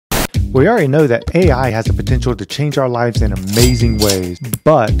We already know that AI has the potential to change our lives in amazing ways,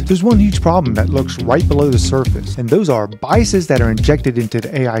 but there's one huge problem that lurks right below the surface, and those are biases that are injected into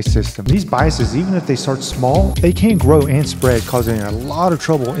the AI system. These biases, even if they start small, they can grow and spread, causing a lot of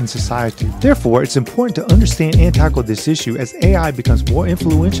trouble in society. Therefore, it's important to understand and tackle this issue as AI becomes more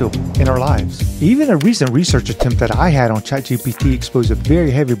influential in our lives. Even a recent research attempt that I had on ChatGPT exposed a very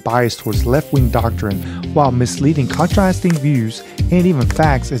heavy bias towards left-wing doctrine while misleading contrasting views and even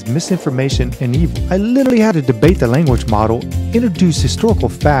facts as misinformation and evil. I literally had to debate the language model, introduce historical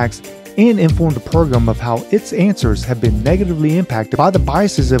facts, and inform the program of how its answers have been negatively impacted by the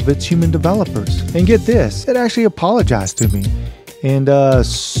biases of its human developers. And get this, it actually apologized to me and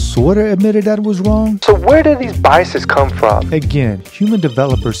sorta admitted that it was wrong. So where did these biases come from? Again, human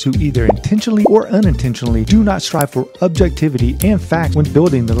developers who either intentionally or unintentionally do not strive for objectivity and facts when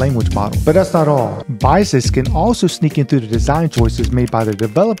building the language model. But that's not all. Biases can also sneak in through the design choices made by the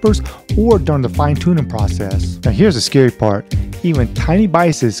developers or during the fine-tuning process. Now here's the scary part. Even tiny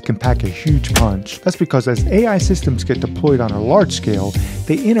biases can pack a huge punch. That's because as AI systems get deployed on a large scale,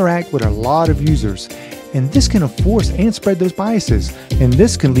 they interact with a lot of users. And this can enforce and spread those biases, and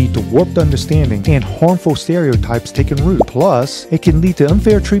this can lead to warped understanding and harmful stereotypes taking root. Plus, it can lead to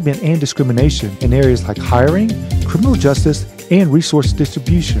unfair treatment and discrimination in areas like hiring, criminal justice, and resource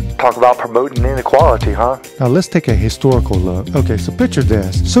distribution. Talk about promoting inequality, huh? Now let's take a historical look. Okay, so picture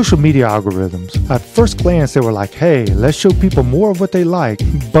this. Social media algorithms. At first glance, they were like, hey, let's show people more of what they like.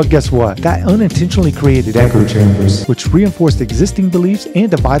 But guess what? That unintentionally created echo chambers, which reinforced existing beliefs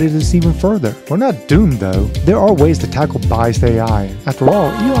and divided us even further. We're not doomed though. There are ways to tackle biased AI. After all,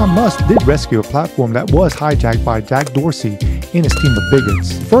 Elon Musk did rescue a platform that was hijacked by Jack Dorsey and his team of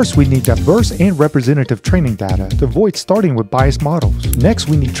bigots. First, we need diverse and representative training data to avoid starting with biased models. Next,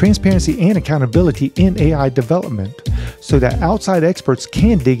 we need transparency and accountability in AI development so that outside experts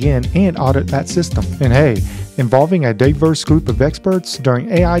can dig in and audit that system. And hey, involving a diverse group of experts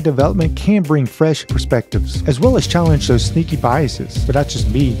during AI development can bring fresh perspectives, as well as challenge those sneaky biases. But that's just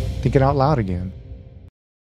me thinking out loud again.